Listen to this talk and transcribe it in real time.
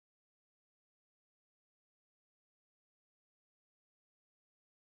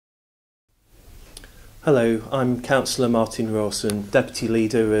Hello, I'm Councillor Martin Rawson, Deputy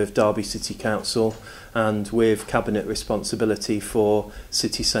Leader of Derby City Council and with Cabinet responsibility for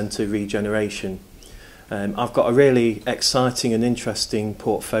city centre regeneration. I've got a really exciting and interesting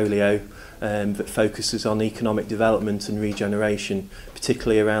portfolio that focuses on economic development and regeneration,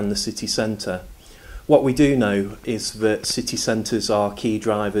 particularly around the city centre. What we do know is that city centres are key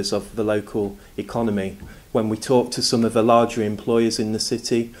drivers of the local economy. When we talk to some of the larger employers in the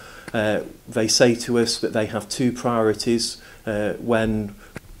city, they say to us that they have two priorities when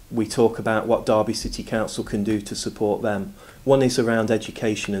we talk about what Derby City Council can do to support them. One is around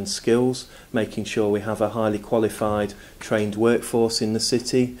education and skills, making sure we have a highly qualified, trained workforce in the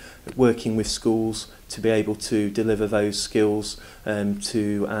city, working with schools to be able to deliver those skills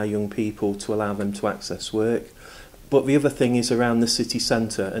to our young people to allow them to access work. But the other thing is around the city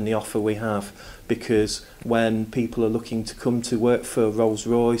centre and the offer we have, because when people are looking to come to work for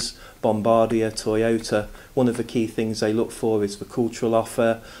Rolls-Royce, Bombardier, Toyota, one of the key things they look for is the cultural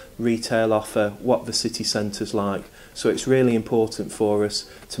offer, retail offer, what the city centre's like. So it's really important for us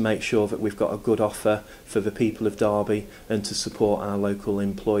to make sure that we've got a good offer for the people of Derby and to support our local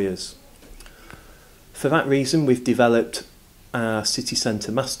employers. For that reason, we've developed our city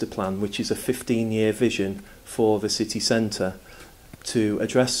centre master plan, which is a 15-year vision for the city centre to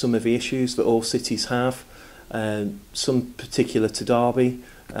address some of the issues that all cities have, some particular to Derby.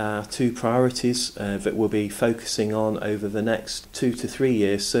 Two priorities that we'll be focusing on over the next 2 to 3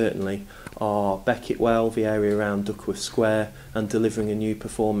 years certainly are Becketwell, the area around Duckworth Square, and delivering a new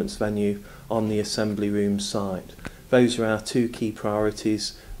performance venue on the Assembly Room site. Those are our two key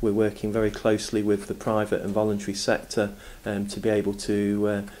priorities. We're working very closely with the private and voluntary sector to be able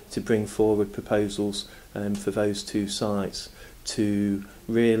to bring forward proposals for those two sites to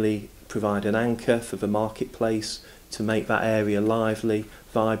really provide an anchor for the marketplace, to make that area lively,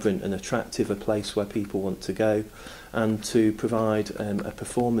 vibrant and attractive, a place where people want to go, and to provide a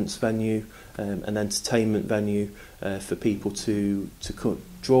performance venue, an entertainment venue for people to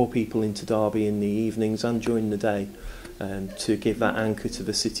draw people into Derby in the evenings and during the day, to give that anchor to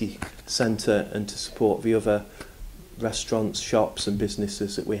the city centre and to support the other restaurants, shops and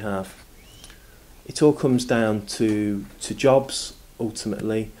businesses that we have. It all comes down to jobs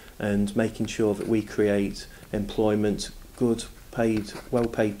ultimately, and making sure that we create employment, good paid, well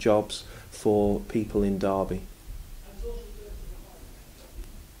paid jobs for people in Derby.